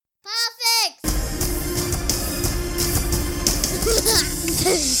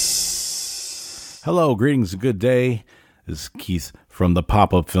Hello, greetings, and good day. This is Keith from the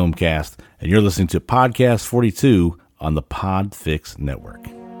Pop-Up Filmcast, and you're listening to Podcast 42 on the Podfix Network.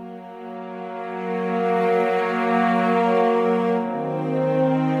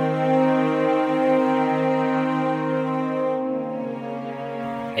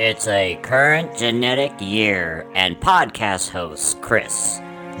 It's a current genetic year, and podcast hosts Chris,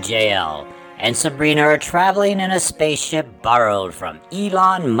 JL, and Sabrina are traveling in a spaceship borrowed from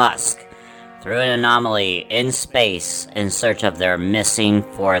Elon Musk through an anomaly in space in search of their missing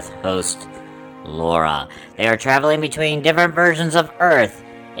fourth host, Laura. They are traveling between different versions of Earth,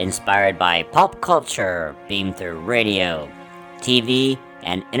 inspired by pulp culture beamed through radio, TV,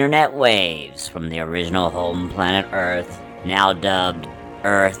 and internet waves from the original home planet Earth, now dubbed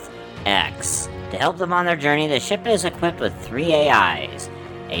Earth X. To help them on their journey, the ship is equipped with 3 AIs.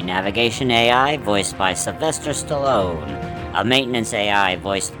 A navigation AI voiced by Sylvester Stallone, a maintenance AI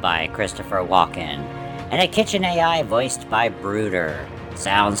voiced by Christopher Walken, and a kitchen AI voiced by Brooder.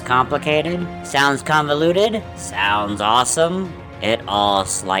 Sounds complicated? Sounds convoluted? Sounds awesome? It all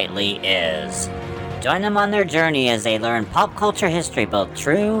slightly is. Join them on their journey as they learn pop culture history, both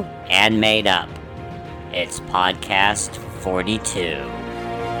true and made up. It's Podcast 42.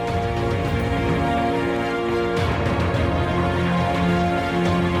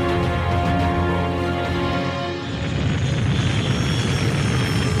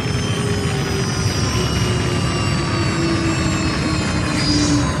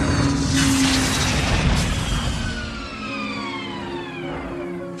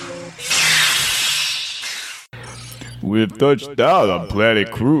 We've touched down on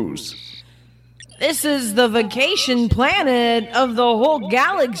Planet Cruise. This is the vacation planet of the whole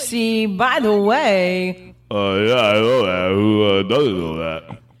galaxy, by the way. Yeah, I know that. Who doesn't know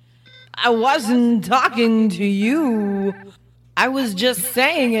that? I wasn't talking to you. I was just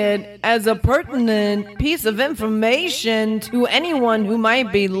saying it as a pertinent piece of information to anyone who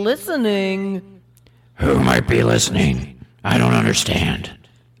might be listening. Who might be listening? I don't understand.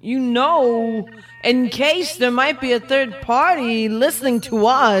 You know, in case there might be a third party listening to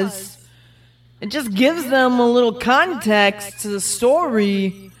us. It just gives them a little context to the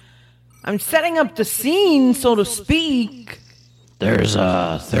story. I'm setting up the scene, so to speak. There's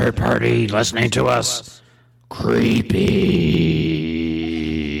a third party listening to us. Creepy.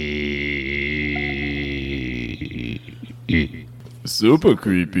 Super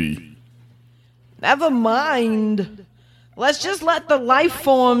creepy. Never mind. Let's just let the life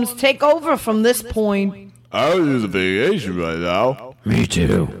forms take over from this point. I was just a vacation right now. Me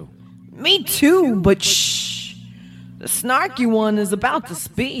too. Me too, but shh. The snarky one is about to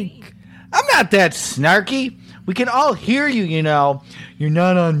speak. I'm not that snarky. We can all hear you, you know. You're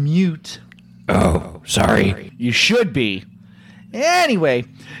not on mute. Oh, sorry. You should be. Anyway,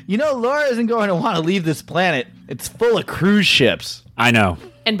 you know Laura isn't going to want to leave this planet. It's full of cruise ships. I know.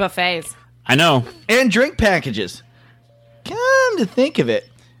 And buffets. I know. And drink packages. Come to think of it,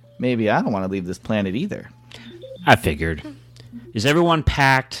 maybe I don't want to leave this planet either. I figured. Is everyone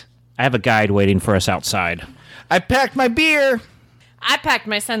packed? I have a guide waiting for us outside. I packed my beer. I packed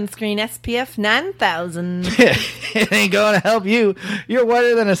my sunscreen SPF 9000. It ain't going to help you. You're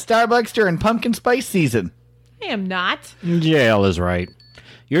whiter than a Starbucks during pumpkin spice season. I am not. JL is right.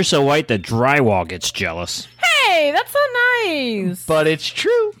 You're so white that drywall gets jealous. Hey, that's so nice. But it's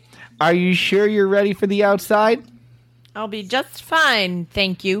true. Are you sure you're ready for the outside? I'll be just fine,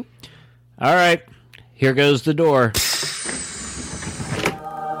 thank you. All right. Here goes the door.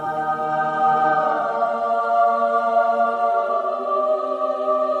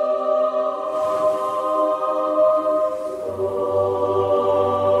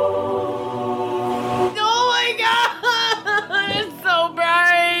 Oh my god! It's so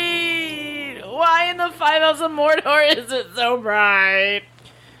bright! Why in the 5 House of Mordor is it so bright?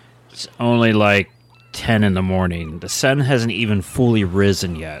 It's only like 10 in the morning. The sun hasn't even fully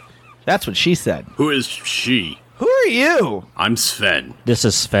risen yet. That's what she said. Who is she? Who are you? I'm Sven. This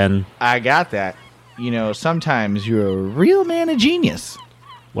is Sven. I got that. You know, sometimes you're a real man of genius.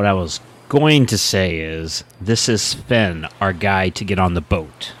 What I was going to say is, this is Sven, our guide to get on the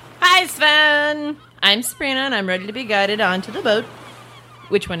boat. Hi, Sven! I'm Sabrina, and I'm ready to be guided onto the boat.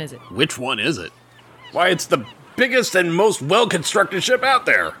 Which one is it? Which one is it? Why, it's the biggest and most well-constructed ship out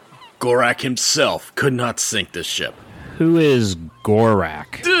there. Gorak himself could not sink this ship. Who is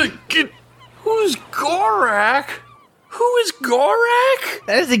Gorak? Who's Gorak? Who is Gorak?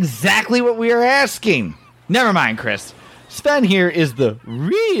 That is exactly what we are asking. Never mind, Chris. Sven here is the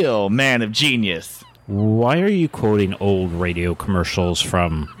real man of genius. Why are you quoting old radio commercials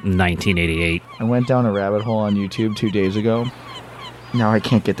from 1988? I went down a rabbit hole on YouTube 2 days ago, Now I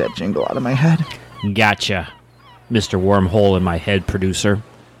can't get that jingle out of my head. Gotcha, Mr. Wormhole in my head producer.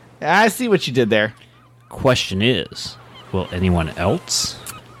 I see what you did there. Question is, will anyone else?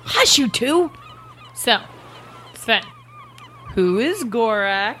 Hush, you two. So, Sven, who is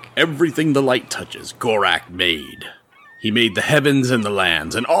Gorak? Everything the light touches, Gorak made. He made the heavens and the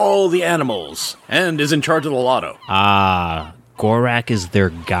lands and all the animals, and is in charge of the lotto. Ah, Gorak is their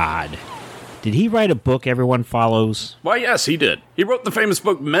god. Did he write a book everyone follows? Why, yes, he did. He wrote the famous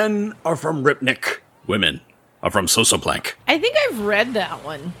book, Men Are From Ripnik, Women Are From Sosoplank. I think I've read that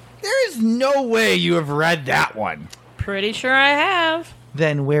one. There is no way you have read that one. Pretty sure I have.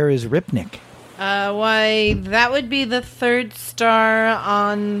 Then where is Ripnik? Why, that would be the third star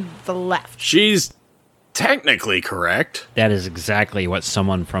on the left. She's technically correct. That is exactly what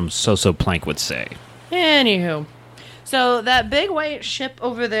someone from Sosoplank would say. Anywho, so that big white ship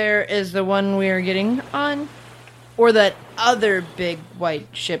over there is the one we are getting on? Or that other big white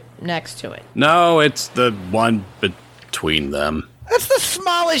ship next to it? No, it's the one between them. That's the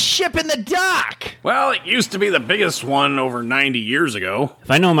smallest ship in the dock. Well, it used to be the biggest one over 90 years ago.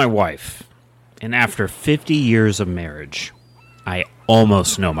 If I know my wife, and after 50 years of marriage, I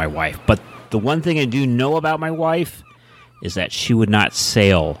almost know my wife, but the one thing I do know about my wife is that she would not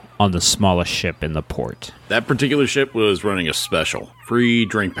sail on the smallest ship in the port. That particular ship was running a special. Free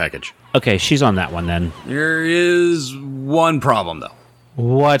drink package. Okay, she's on that one then. There is one problem, though.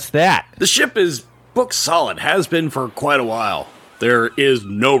 What's that? The ship is book solid, has been for quite a while. There is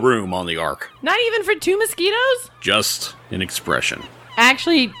no room on the Ark. Not even for two mosquitoes? Just an expression.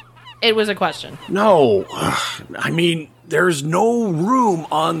 Actually, it was a question. No, I mean, there's no room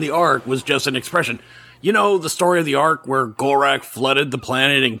on the Ark was just an expression. You know the story of the Ark where Gorak flooded the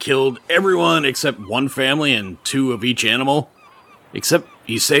planet and killed everyone except one family and 2 of each animal? Except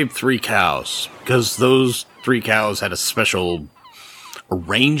he saved 3 cows, because those 3 cows had a special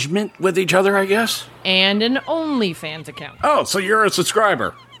arrangement with each other, I guess? And an OnlyFans account. Oh, so you're a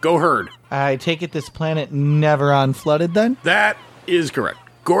subscriber. Go herd. I take it this planet never unflooded then? That is correct.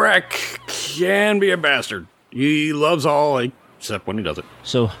 Gorak can be a bastard. He loves all except when he does it.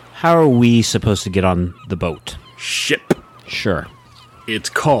 So, how are we supposed to get on the boat? Ship. Sure. It's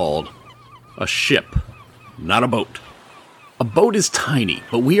called a ship, not a boat. A boat is tiny,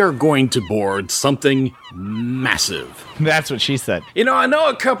 but we are going to board something massive. That's what she said. You know, I know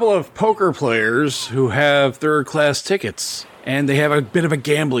a couple of poker players who have third-class tickets, and they have a bit of a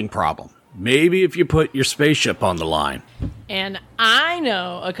gambling problem. Maybe if you put your spaceship on the line. And I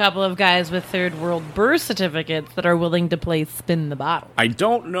know a couple of guys with third world birth certificates that are willing to play spin the bottle. I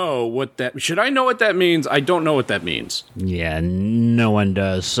don't know what that... Should I know what that means? I don't know what that means. Yeah, no one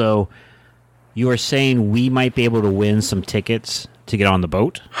does. So, you are saying we might be able to win some tickets to get on the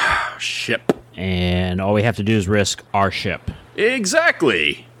boat? Ship. And all we have to do is risk our ship.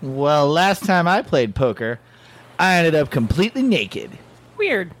 Exactly. Well, last time I played poker, I ended up completely naked.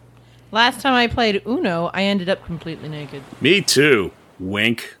 Weird. Last time I played Uno, I ended up completely naked. Me too.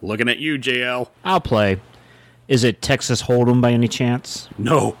 Wink. Looking at you, JL. I'll play. Is it Texas Hold'em by any chance?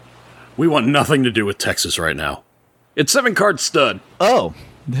 No. We want nothing to do with Texas right now. It's 7-card stud. Oh,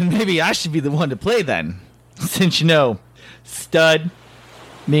 then maybe I should be the one to play then. Since you know, stud,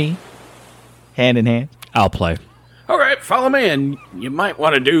 me, hand in hand. I'll play. All right, follow me, and you might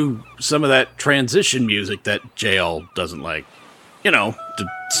want to do some of that transition music that JL doesn't like. You know, to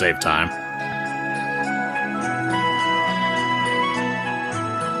save time.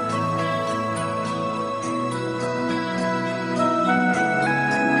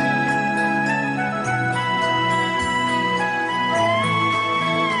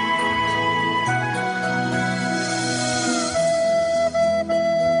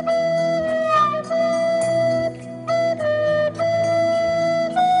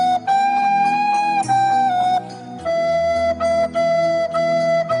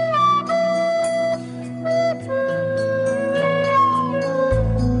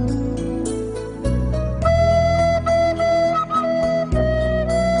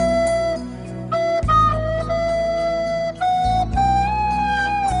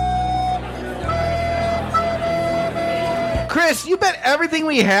 Chris, you bet everything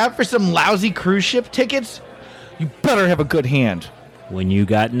we have for some lousy cruise ship tickets? You better have a good hand. When you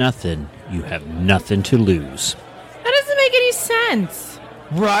got nothing, you have nothing to lose. That doesn't make any sense.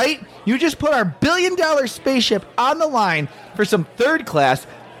 Right? You just put our billion-dollar spaceship on the line for some third-class,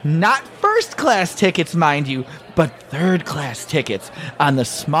 not first-class tickets, mind you, but third-class tickets on the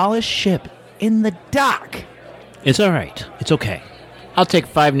smallest ship in the dock. It's all right. It's okay. I'll take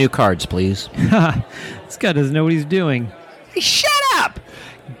 5 new cards, please. This guy doesn't know what he's doing. Hey, shut up!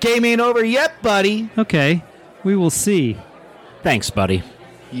 Game ain't over yet, buddy. Okay, we will see. Thanks, buddy.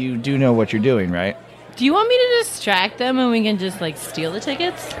 You do know what you're doing, right? Do you want me to distract them and we can just, steal the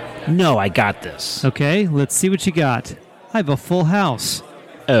tickets? No, I got this. Okay, let's see what you got. I have a full house.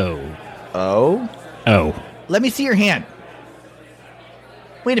 Oh. Oh? Oh. Let me see your hand.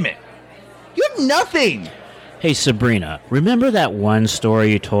 Wait a minute. You have nothing! Hey, Sabrina, remember that one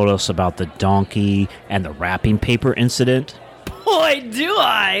story you told us about the donkey and the wrapping paper incident? Boy, do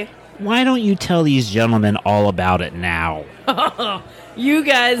I! Why don't you tell these gentlemen all about it now? You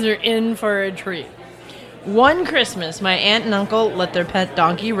guys are in for a treat. One Christmas, my aunt and uncle let their pet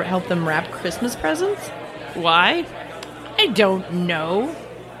donkey help them wrap Christmas presents. Why? I don't know.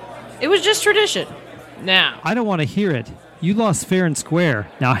 It was just tradition. Now, I don't want to hear it. You lost fair and square.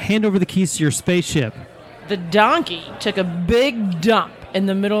 Now hand over the keys to your spaceship. the donkey took a big dump in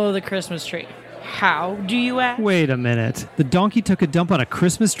the middle of the Christmas tree. How, do you ask? Wait a minute. The donkey took a dump on a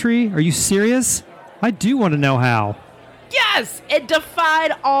Christmas tree? Are you serious? I do want to know how. Yes, it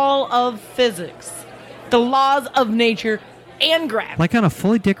defied all of physics, the laws of nature, and gravity. Like on a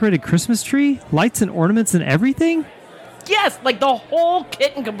fully decorated Christmas tree? Lights and ornaments and everything? Yes, like the whole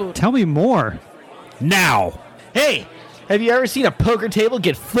kit and caboodle. Tell me more. Now! Hey, have you ever seen a poker table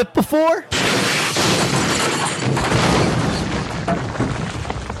get flipped before?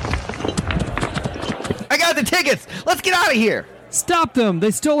 I got the tickets! Let's get out of here! Stop them!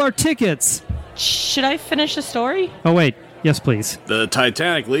 They stole our tickets! Should I finish the story? Oh, wait. Yes, please. The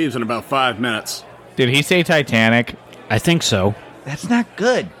Titanic leaves in about 5 minutes. Did he say Titanic? I think so. That's not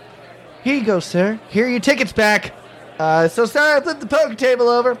good. Here you go, sir. Here are your tickets back. So sorry I flipped the poker table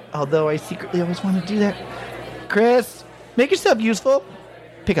over, although I secretly always wanted to do that. Chris, make yourself useful.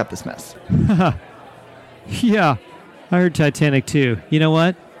 Pick up this mess. Yeah, I heard Titanic too. You know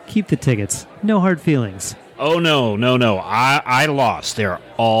what? Keep the tickets. No hard feelings. Oh, no. I lost. They're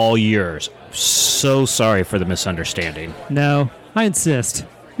all yours. So sorry for the misunderstanding. No, I insist.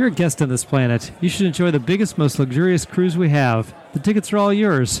 You're a guest on this planet. You should enjoy the biggest, most luxurious cruise we have. The tickets are all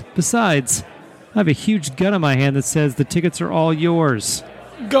yours. Besides, I have a huge gun in my hand that says the tickets are all yours.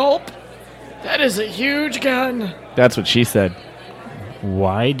 Gulp. That is a huge gun. That's what she said.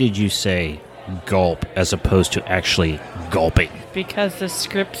 Why did you say gulp as opposed to actually gulping? Because the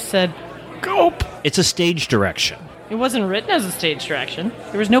script said gulp. It's a stage direction. It wasn't written as a stage direction.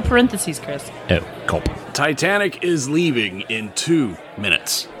 There was no parentheses, Chris. Oh, gulp. Titanic is leaving in 2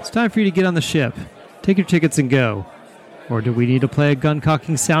 minutes. It's time for you to get on the ship. Take your tickets and go. Or do we need to play a gun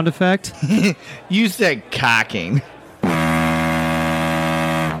cocking sound effect? You said cocking.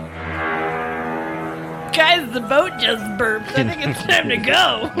 Guys, the boat just burped. I think it's time to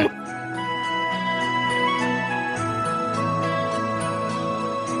go.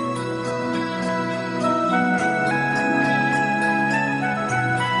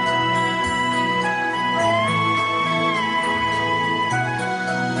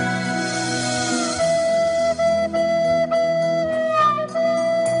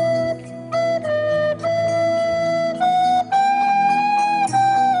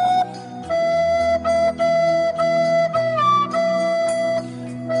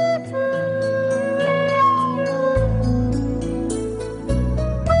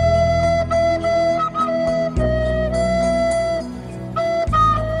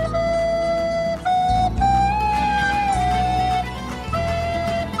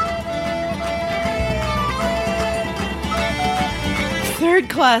 Third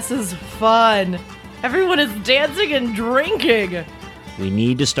class is fun. Everyone is dancing and drinking. We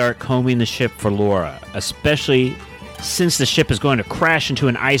need to start combing the ship for Laura, especially since the ship is going to crash into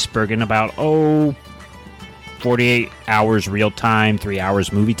an iceberg in about, 48 hours real time, 3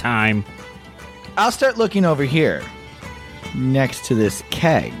 hours movie time. I'll start looking over here, next to this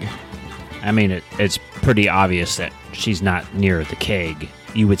keg. I mean, it's pretty obvious that she's not near the keg.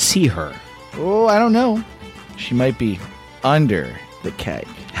 You would see her. Oh, I don't know. She might be under the keg.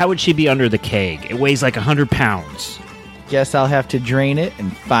 How would she be under the keg? It weighs like 100 pounds. Guess I'll have to drain it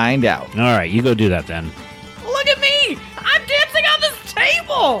and find out. All right, you go do that then. Look at me. I'm dancing on this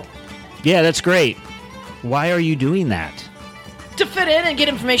table. Yeah, that's great. Why are you doing that? To fit in and get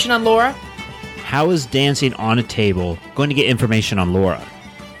information on Laura. How is dancing on a table going to get information on Laura?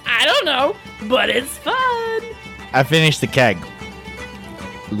 I don't know, but it's fun. I finished the keg.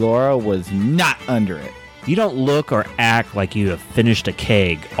 Laura was not under it. You don't look or act like you have finished a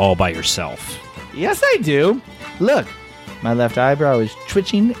keg all by yourself. Yes, I do. Look, my left eyebrow is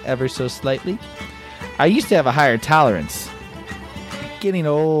twitching ever so slightly. I used to have a higher tolerance. Getting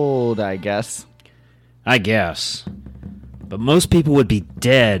old, I guess. I guess. But most people would be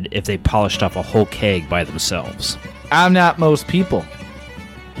dead if they polished off a whole keg by themselves. I'm not most people.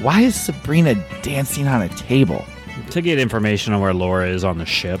 Why is Sabrina dancing on a table? To get information on where Laura is on the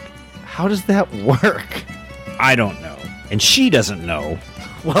ship. How does that work? I don't know. And she doesn't know.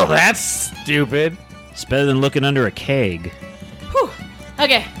 Well, that's stupid. It's better than looking under a keg. Whew.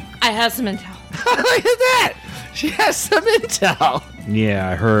 Okay, I have some intel. Look at that. She has some intel. Yeah,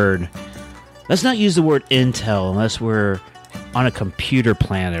 I heard. Let's not use the word intel unless we're on a computer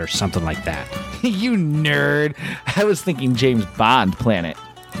planet or something like that. You nerd. I was thinking James Bond planet.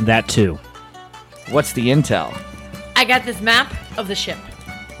 That too. What's the intel? I got this map of the ship.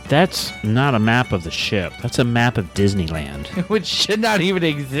 That's not a map of the ship. That's a map of Disneyland. Which should not even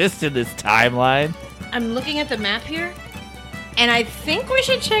exist in this timeline. I'm looking at the map here, and I think we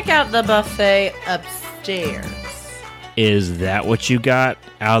should check out the buffet upstairs. Is that what you got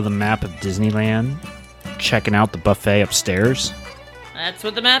out of the map of Disneyland? Checking out the buffet upstairs? That's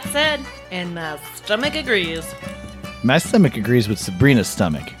what the map said, and my stomach agrees. My stomach agrees with Sabrina's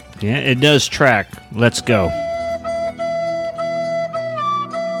stomach. Yeah, it does track. Let's go.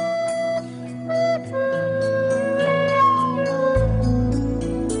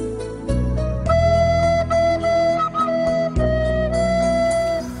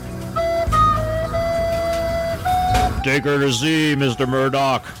 Take her to Z, Mr.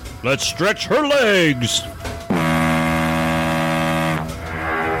 Murdoch. Let's stretch her legs.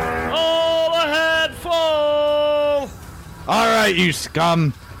 All ahead, full. All right, you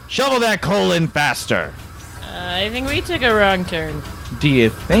scum. Shovel that coal in faster. I think we took a wrong turn. Do you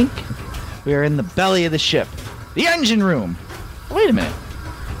think? We are in the belly of the ship. The engine room. Wait a minute.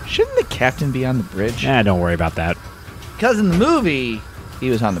 Shouldn't the captain be on the bridge? Don't worry about that. Because in the movie, he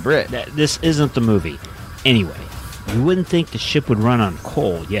was on the bridge. This isn't the movie. Anyway, you wouldn't think the ship would run on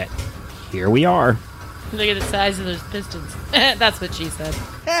coal, yet here we are. Look at the size of those pistons. That's what she said.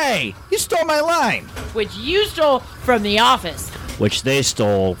 Hey, you stole my line. Which you stole from the office. Which they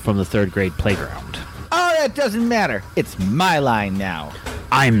stole from the third grade playground. Oh, that doesn't matter. It's my line now.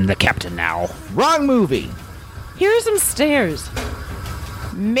 I'm the captain now. Wrong movie. Here are some stairs.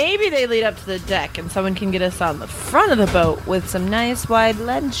 Maybe they lead up to the deck and someone can get us on the front of the boat with some nice wide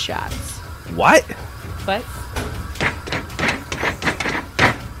lens shots. What? What?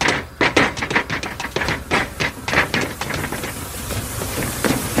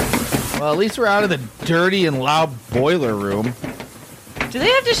 Well, at least we're out of the dirty and loud boiler room. Do they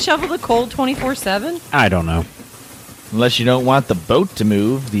have to shovel the coal 24/7? I don't know. Unless you don't want the boat to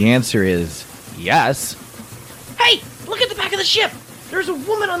move, the answer is yes. Hey, look at the back of the ship. There's a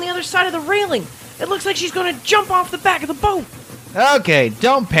woman on the other side of the railing. It looks like she's going to jump off the back of the boat. Okay,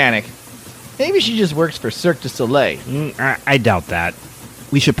 don't panic. Maybe she just works for Cirque du Soleil. I doubt that.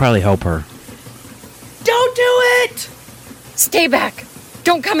 We should probably help her. Don't do it! Stay back.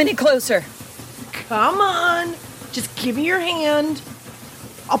 Don't come any closer. Come on. Just give me your hand.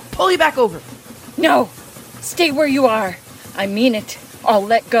 I'll pull you back over. No. Stay where you are. I mean it. I'll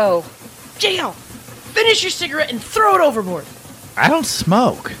let go. JL, finish your cigarette and throw it overboard. I don't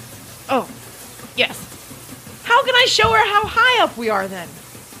smoke. Oh, yes. How can I show her how high up we are then?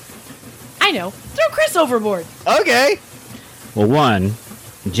 I know. Throw Chris overboard. Okay. Well, one,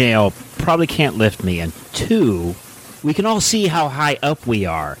 JL probably can't lift me, and two, we can all see how high up we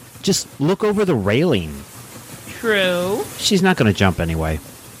are. Just look over the railing. True. She's not going to jump anyway.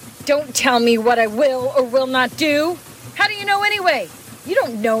 Don't tell me what I will or will not do. How do you know anyway? You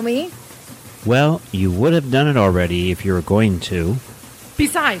don't know me. Well, you would have done it already if you were going to.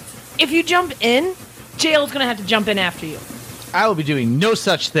 Besides, if you jump in, JL's going to have to jump in after you. I will be doing no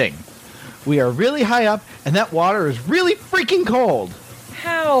such thing. We are really high up, and that water is really freaking cold.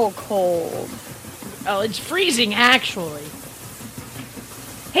 How cold? Oh, it's freezing, actually.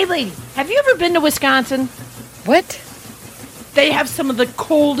 Hey, lady, have you ever been to Wisconsin? What? They have some of the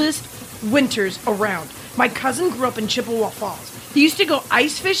coldest winters around. My cousin grew up in Chippewa Falls. He used to go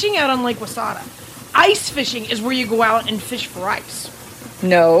ice fishing out on Lake Wasada. Ice fishing is where you go out and fish for ice.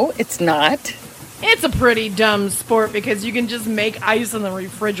 No, it's not. It's a pretty dumb sport because you can just make ice in the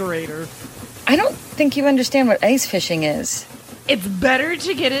refrigerator. I don't think you understand what ice fishing is. It's better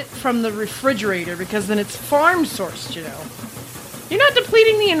to get it from the refrigerator because then it's farm sourced, you know. You're not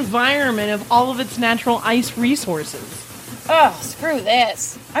depleting the environment of all of its natural ice resources. Oh, screw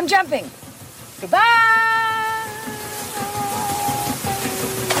this. I'm jumping. Goodbye!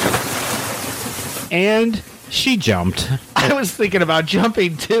 And she jumped. I was thinking about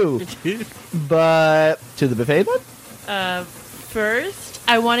jumping too. But to the buffet one? First,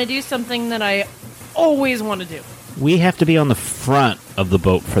 I want to do something that I always want to do. We have to be on the front of the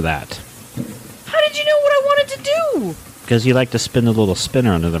boat for that. How did you know what I wanted to do? Because you like to spin the little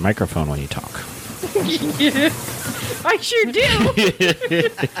spinner under the microphone when you talk. I sure do. But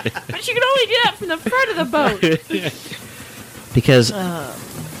you can only do that from the front of the boat.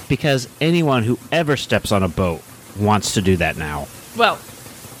 Because anyone who ever steps on a boat wants to do that now. Well,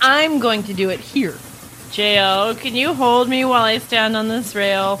 I'm going to do it here. JL, can you hold me while I stand on this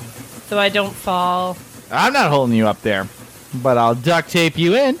rail so I don't fall? I'm not holding you up there, but I'll duct tape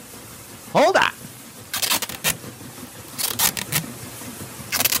you in. Hold on.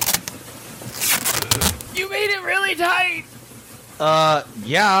 You made it really tight.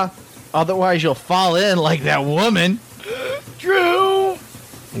 Yeah. Otherwise you'll fall in like that woman. Drew!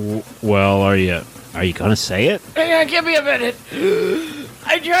 Well, are you gonna say it? Hang on, give me a minute.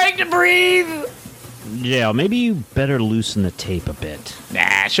 I'm trying to breathe. Yeah, maybe you better loosen the tape a bit.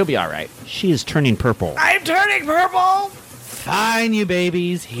 Nah, she'll be all right. She is turning purple. I'm turning purple. Fine, you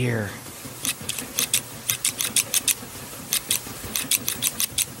babies. Here.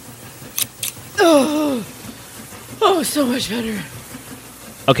 Oh, so much better.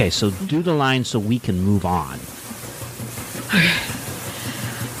 Okay, so do the line so we can move on.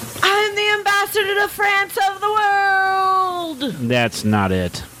 I'm the ambassador to France of the world. That's not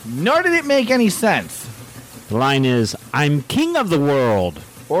it. Nor did it make any sense. The line is, I'm king of the world.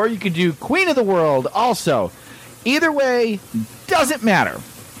 Or you could do queen of the world also. Either way, doesn't matter.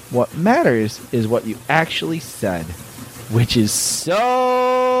 What matters is what you actually said, which is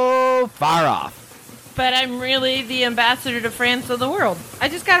so far off. But I'm really the ambassador to France of the world. I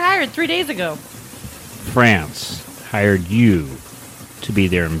just got hired 3 days ago. France hired you to be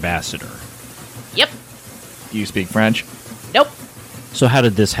their ambassador. Yep. Do you speak French? Nope. So how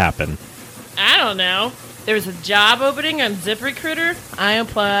did this happen? I don't know. There was a job opening on ZipRecruiter. I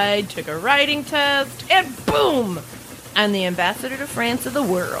applied, took a writing test, and boom! I'm the ambassador to France of the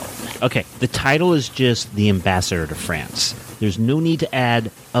world. Okay, the title is just the ambassador to France. There's no need to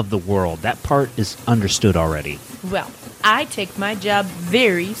add of the world. That part is understood already. Well, I take my job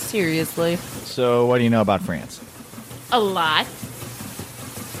very seriously. So what do you know about France? A lot.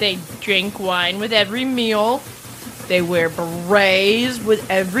 They drink wine with every meal. They wear berets with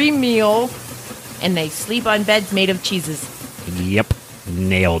every meal. And they sleep on beds made of cheeses. Yep,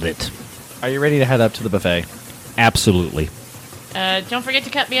 nailed it. Are you ready to head up to the buffet? Absolutely. Don't forget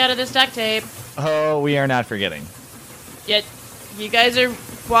to cut me out of this duct tape. Oh, we are not forgetting. Yet, you guys are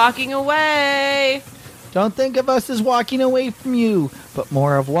walking away. Don't think of us as walking away from you, but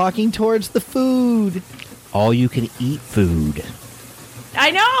more of walking towards the food. All you can eat food. I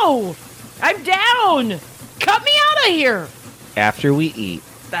know! I'm down! Cut me out of here! After we eat.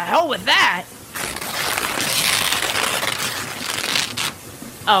 The hell with that!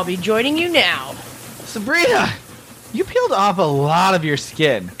 I'll be joining you now. Sabrina, you peeled off a lot of your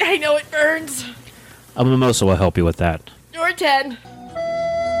skin. I know it burns. A mimosa will help you with that. Or 10.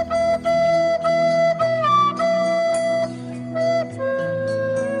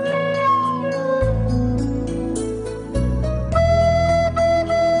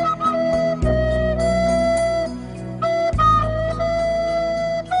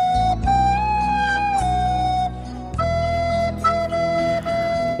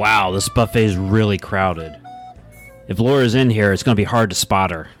 Wow, this buffet is really crowded. If Laura's in here, it's going to be hard to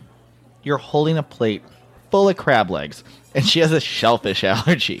spot her. You're holding a plate full of crab legs, and she has a shellfish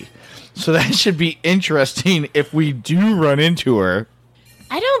allergy. So that should be interesting if we do run into her.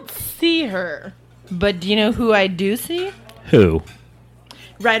 I don't see her. But do you know who I do see? Who?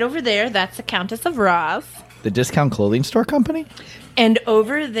 Right over there, that's the Countess of Ross. The discount clothing store company? And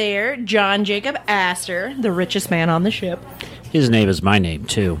over there, John Jacob Astor, the richest man on the ship. His name is my name,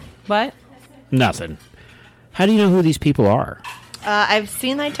 too. What? Nothing. How do you know who these people are? I've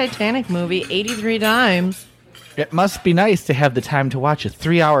seen that Titanic movie 83 times. It must be nice to have the time to watch a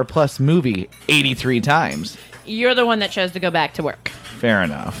 3-hour-plus movie 83 times. You're the one that chose to go back to work. Fair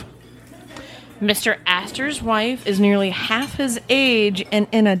enough. Mr. Astor's wife is nearly half his age and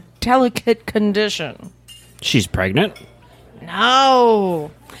in a delicate condition. She's pregnant?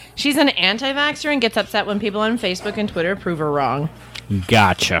 No. She's an anti-vaxxer and gets upset when people on Facebook and Twitter prove her wrong.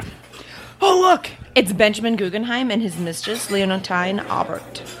 Gotcha. Oh, look! It's Benjamin Guggenheim and his mistress, Leontine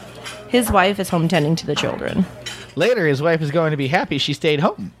Aubert. His wife is home tending to the children. Later, his wife is going to be happy she stayed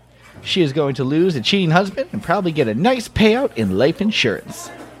home. She is going to lose a cheating husband and probably get a nice payout in life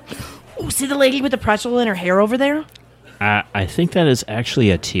insurance. Oh, see the lady with the pretzel in her hair over there? I think that is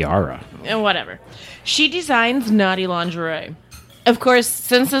actually a tiara. Whatever. She designs naughty lingerie. Of course,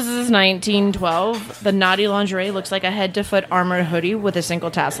 since this is 1912, the naughty lingerie looks like a head-to-foot armored hoodie with a single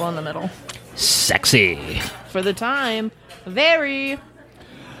tassel in the middle. Sexy. For the time, very.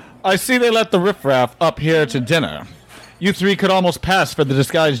 I see they let the riffraff up here to dinner. You three could almost pass for the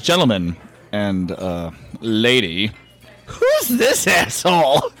disguised gentleman and, lady. Who's this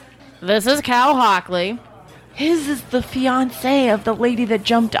asshole? This is Cal Hockley. His is the fiance of the lady that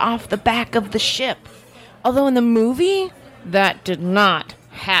jumped off the back of the ship. Although in the movie, that did not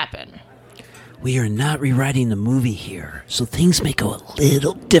happen. We are not rewriting the movie here, so things may go a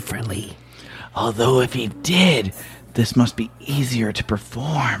little differently. Although if he did, this must be easier to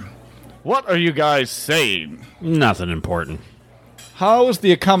perform. What are you guys saying? Nothing important. How is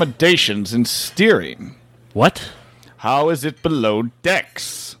the accommodations in steering? What? How is it below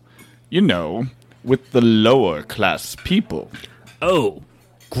decks? You know, with the lower class people. Oh,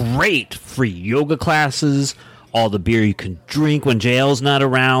 great! Free yoga classes, all the beer you can drink when JL's not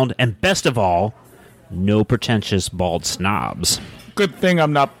around, and best of all, no pretentious bald snobs. Good thing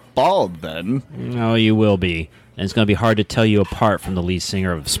I'm not bald then. No, you will be. And it's going to be hard to tell you apart from the lead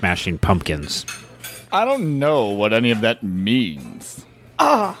singer of Smashing Pumpkins. I don't know what any of that means.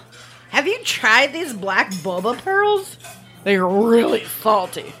 Oh, have you tried these black boba pearls? They're really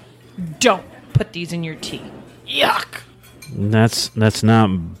salty. Don't put these in your tea. Yuck. That's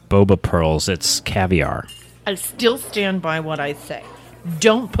not boba pearls, it's caviar. I still stand by what I say.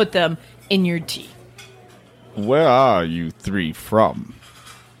 Don't put them in your tea. Where are you three from?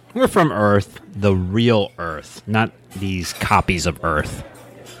 We're from Earth, the real Earth, not these copies of Earth.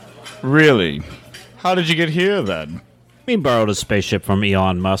 Really? How did you get here then? We borrowed a spaceship from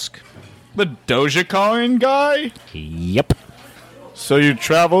Elon Musk. The Dogecoin guy? Yep. So you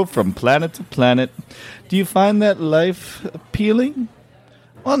travel from planet to planet. Do you find that life appealing?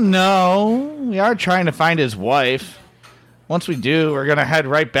 Well, no. We are trying to find his wife. Once we do, we're going to head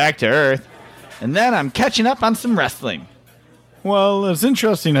right back to Earth. And then I'm catching up on some wrestling. Well, as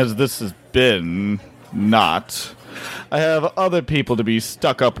interesting as this has been, not. I have other people to be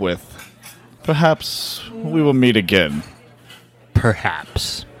stuck up with. Perhaps we will meet again.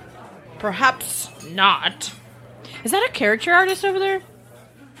 Perhaps. Perhaps not. Is that a character artist over there?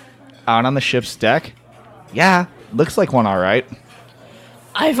 Out on the ship's deck? Yeah, looks like one all right.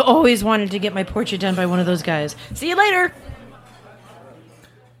 I've always wanted to get my portrait done by one of those guys. See you later.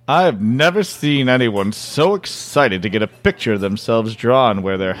 I've never seen anyone so excited to get a picture of themselves drawn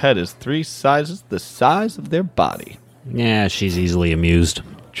where their head is 3 sizes the size of their body. Yeah, she's easily amused.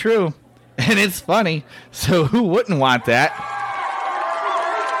 True. And it's funny, so who wouldn't want that?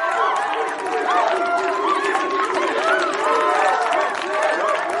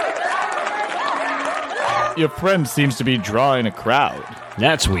 Your friend seems to be drawing a crowd.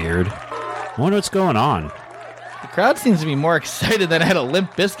 That's weird. I wonder what's going on. The crowd seems to be more excited than at a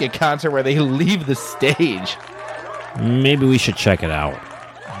Limp Bizkit concert where they leave the stage. Maybe we should check it out.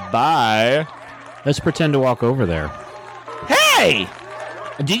 Bye. Let's pretend to walk over there. Hey!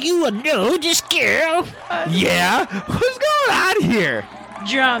 Do you know this girl? Yeah? What's going on here?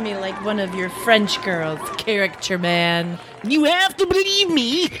 Draw me like one of your French girls, character man. You have to believe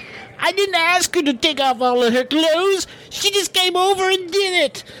me. I didn't ask her to take off all of her clothes. She just came over and did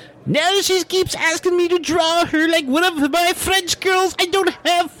it. Now she keeps asking me to draw her like one of my French girls. I don't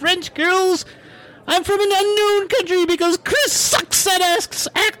have French girls. I'm from an unknown country because Chris sucks at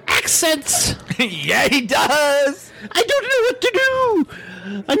accents. Yeah, he does. I don't know what to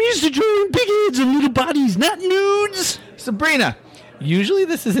do. I'm used to drawing big heads and little bodies, not nudes. Sabrina, usually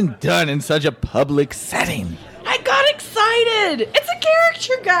this isn't done in such a public setting. I got excited. It's a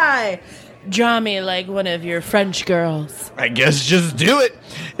character guy. Draw me like one of your French girls. I guess just do it.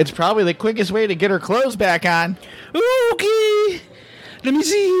 It's probably the quickest way to get her clothes back on. Okay. Let me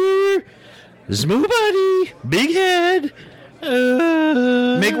see here. Small body, big head.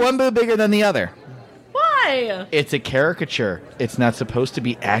 Make one boob bigger than the other. Why? It's a caricature. It's not supposed to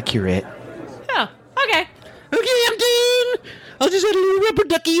be accurate. Oh, okay. Okay, I'm done. I'll just add a little rubber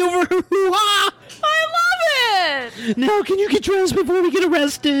ducky over her hoo-ha. I love it. Now, can you get dressed before we get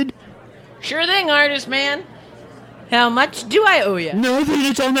arrested? Sure thing, artist man. How much do I owe you? Nothing,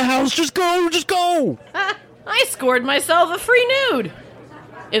 it's on the house. Just go, just go. I scored myself a free nude.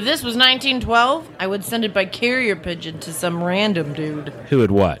 If this was 1912, I would send it by carrier pigeon to some random dude. Who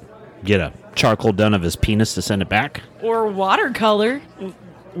would what? Get a charcoal done of his penis to send it back? Or watercolor.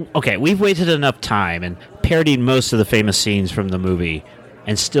 Okay, we've waited enough time and parodied most of the famous scenes from the movie,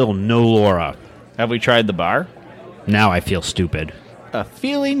 and still no Laura. Have we tried the bar? Now I feel stupid. A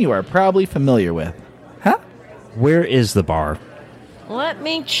feeling you are probably familiar with. Huh? Where is the bar? Let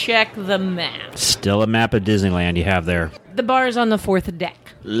me check the map. Still a map of Disneyland you have there. The bar's on the 4th deck.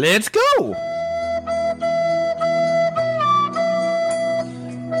 Let's go!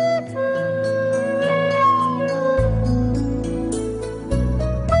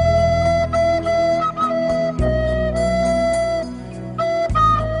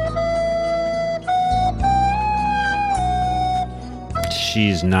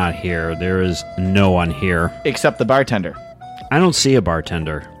 She's not here. There is no one here. Except the bartender. I don't see a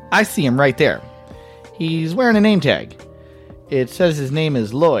bartender. I see him right there. He's wearing a name tag. It says his name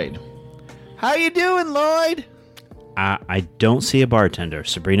is Lloyd. How you doing, Lloyd? I don't see a bartender.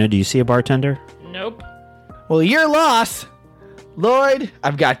 Sabrina, do you see a bartender? Nope. Well, your loss. Lloyd,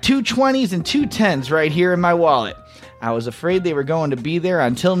 I've got 2 20s and 2 10s right here in my wallet. I was afraid they were going to be there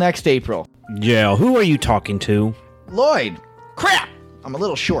until next April. Jail, who are you talking to? Lloyd. Crap! I'm a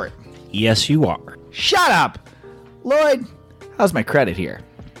little short. Yes, you are. Shut up! Lloyd, how's my credit here?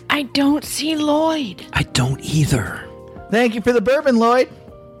 I don't see Lloyd. I don't either. Thank you for the bourbon, Lloyd.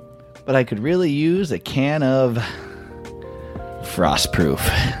 But I could really use a can of Frostproof.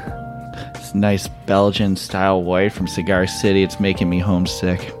 This nice Belgian-style white from Cigar City. It's making me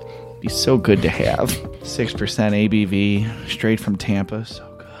homesick. Be so good to have. 6% ABV, straight from Tampa. So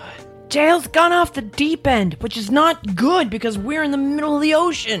good. Jail's gone off the deep end, which is not good because we're in the middle of the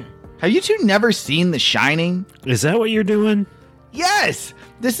ocean. Have you two never seen The Shining? Is that what you're doing? Yes!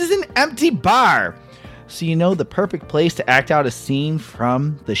 This is an empty bar. So you know the perfect place to act out a scene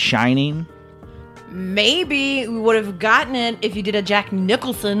from The Shining? Maybe we would have gotten it if you did a Jack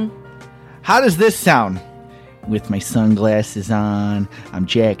Nicholson. How does this sound? With my sunglasses on, I'm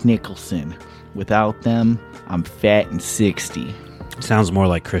Jack Nicholson. Without them, I'm fat and 60. Sounds more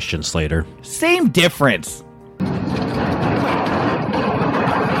like Christian Slater. Same difference.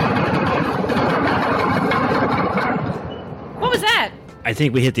 What was that? I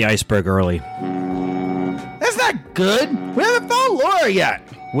think we hit the iceberg early. That's not good. We haven't found Laura yet.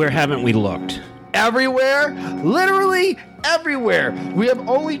 Where haven't we looked? Everywhere. Literally everywhere. We have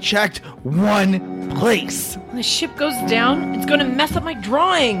only checked one place. When the ship goes down, it's going to mess up my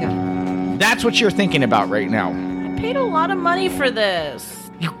drawing. That's what you're thinking about right now. I paid a lot of money for this.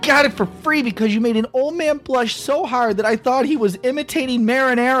 You got it for free because you made an old man blush so hard that I thought he was imitating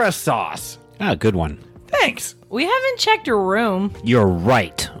marinara sauce. Ah, good one. Thanks. We haven't checked her room. You're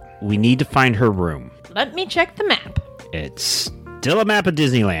right. We need to find her room. Let me check the map. It's still a map of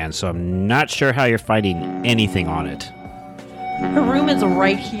Disneyland, so I'm not sure how you're finding anything on it. Her room is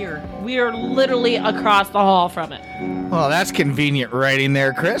right here. We are literally across the hall from it. Well, that's convenient writing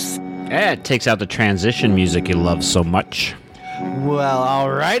there, Chris. Yeah, it takes out the transition music you love so much. Well,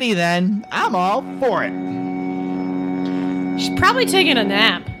 alrighty then. I'm all for it. She's probably taking a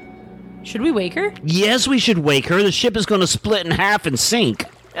nap. Should we wake her? Yes, we should wake her. The ship is going to split in half and sink.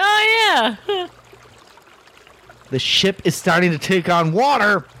 Oh, yeah. The ship is starting to take on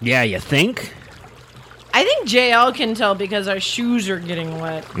water. Yeah, you think? I think JL can tell because our shoes are getting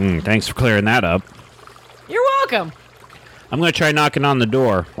wet. Thanks for clearing that up. You're welcome. I'm going to try knocking on the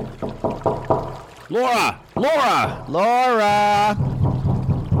door. Laura! Laura! Laura!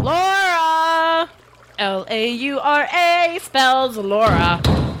 Laura! Laura spells Laura.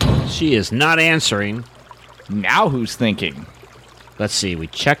 She is not answering. Now who's thinking? Let's see, we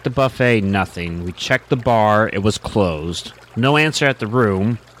checked the buffet, nothing. We checked the bar, it was closed. No answer at the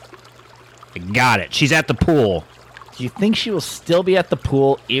room. I got it, she's at the pool. Do you think she will still be at the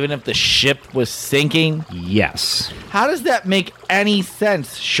pool even if the ship was sinking? Yes. How does that make any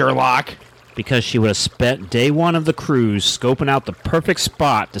sense, Sherlock? Because she would have spent day 1 of the cruise scoping out the perfect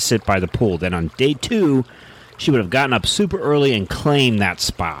spot to sit by the pool. Then on day 2, she would have gotten up super early and claimed that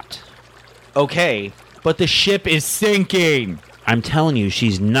spot. Okay, but the ship is sinking. I'm telling you,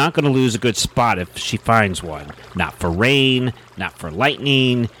 she's not going to lose a good spot if she finds one. Not for rain, not for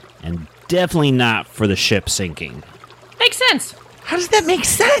lightning, and definitely not for the ship sinking. Makes sense. How does that make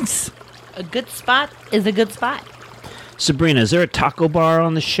sense? A good spot is a good spot. Sabrina, is there a taco bar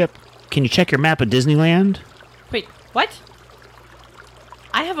on the ship? Can you check your map of Disneyland? Wait, what?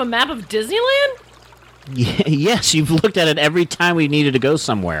 I have a map of Disneyland? Yes, you've looked at it every time we needed to go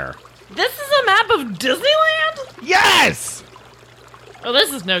somewhere. This is a map of Disneyland? Yes! Oh,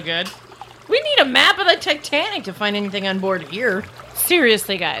 this is no good. We need a map of the Titanic to find anything on board here.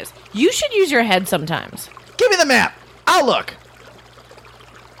 Seriously, guys, you should use your head sometimes. Give me the map. I'll look.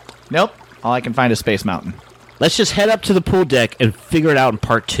 Nope. All I can find is Space Mountain. Let's just head up to the pool deck and figure it out in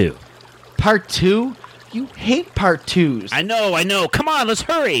part 2. Part 2? You hate part 2s. I know. Come on, let's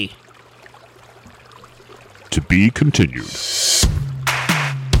hurry. To be continued.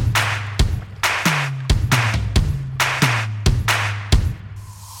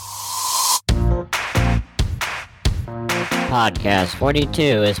 Podcast 42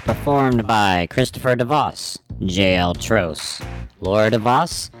 is performed by Christopher DeVos, J.L. Trost, Laura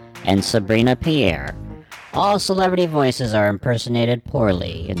DeVos, and Sabrina Pierre. All celebrity voices are impersonated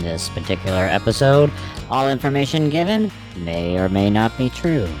poorly in this particular episode. All information given may or may not be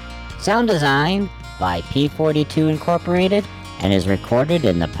true. Sound design by P42 Incorporated and is recorded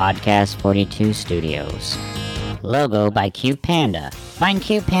in the Podcast 42 studios. Logo by Cute Panda. Find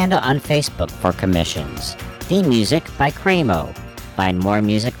Cute Panda on Facebook for commissions. Theme music by Cramo. Find more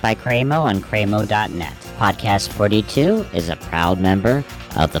music by Cramo on cramo.net. Podcast 42 is a proud member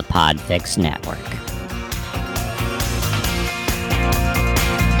of the Podfix Network.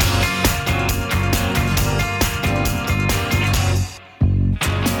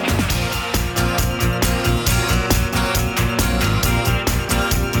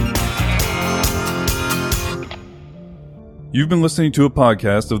 You've been listening to a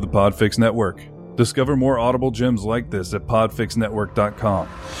podcast of the Podfix Network. Discover more audible gems like this at podfixnetwork.com.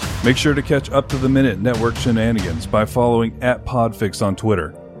 Make sure to catch up-to-the-minute network shenanigans by following @Podfix on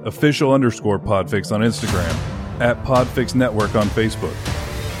Twitter, official_Podfix on Instagram, @Podfix Network on Facebook.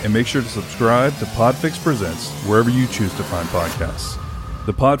 And make sure to subscribe to Podfix Presents wherever you choose to find podcasts.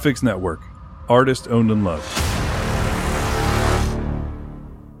 The Podfix Network, artist owned and loved.